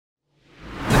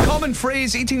common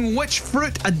phrase, eating which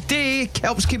fruit a day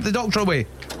helps keep the doctor away?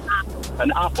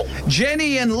 An apple.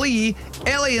 Jenny and Lee,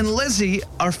 Ellie and Lizzie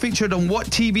are featured on what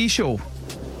TV show?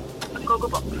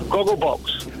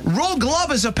 Gogglebox. Rogue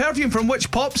Love is a perfume from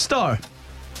which pop star?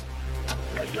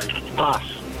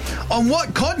 Pass. On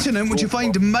what continent would you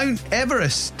find Mount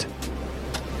Everest?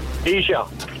 Asia.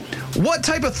 What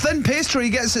type of thin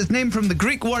pastry gets its name from the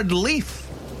Greek word leaf?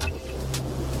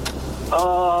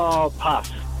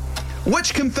 Pass.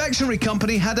 Which confectionery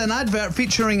company had an advert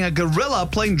featuring a gorilla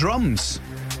playing drums?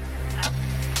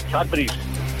 Cadbury's.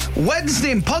 Wednesday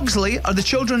and Pugsley are the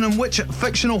children in which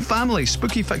fictional family?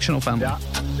 Spooky fictional family.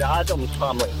 The Addams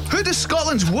Family. Who does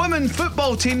Scotland's women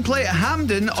football team play at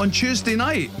Hampden on Tuesday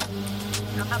night?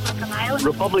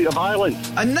 Republic of Ireland.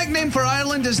 A nickname for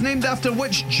Ireland is named after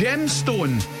which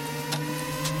gemstone?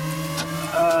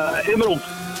 Emerald.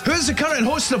 Who is the current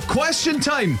host of Question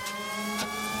Time?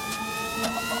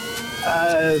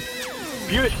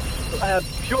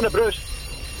 Fiona Bruce.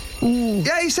 Ooh.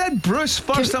 Yeah, he said Bruce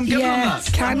first. I'm giving him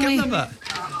that. I'm giving him that.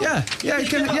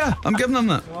 I'm giving him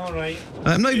that. All right.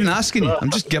 I'm not even asking you. I'm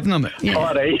just giving him it. Yeah.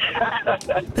 All right.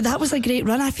 But that was a great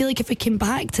run. I feel like if we came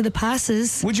back to the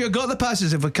passes. Would you have got the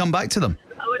passes if we come back to them?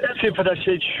 I would have said, but I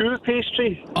said shoe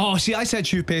pastry. Oh, see, I said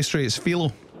shoe pastry. It's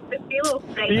phyllo.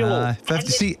 Philo, right. 50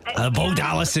 see. Bold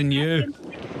Alison, you.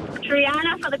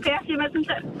 Triana for the perfume, isn't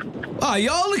it? Oh,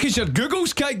 y'all, look at your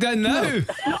Google's kicked in now.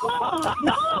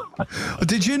 No.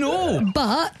 Did you know?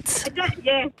 But I did,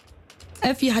 yeah.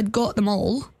 if you had got them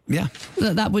all, Yeah.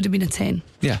 that would have been a 10.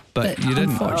 Yeah, but you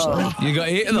didn't. Unfortunately. You got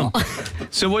 8 of them.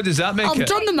 So what does that make I've it?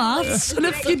 done the maths, and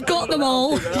if you'd got them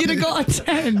all, you'd have got a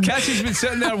 10. Cassie's been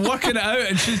sitting there working it out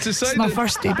and she's decided. It's my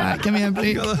first day back. Give me a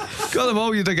break. Got them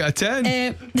all, you'd have got a 10.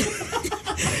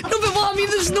 No, but what I mean,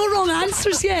 there's no wrong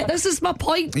answers yet. This is my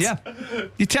point. Yeah.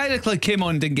 You technically came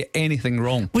on and didn't get anything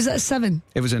wrong. Was it a 7?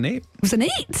 It was an 8. Was it an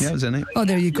 8? Yeah, it was an 8. Oh,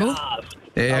 there you go.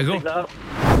 There you I'll go. take that.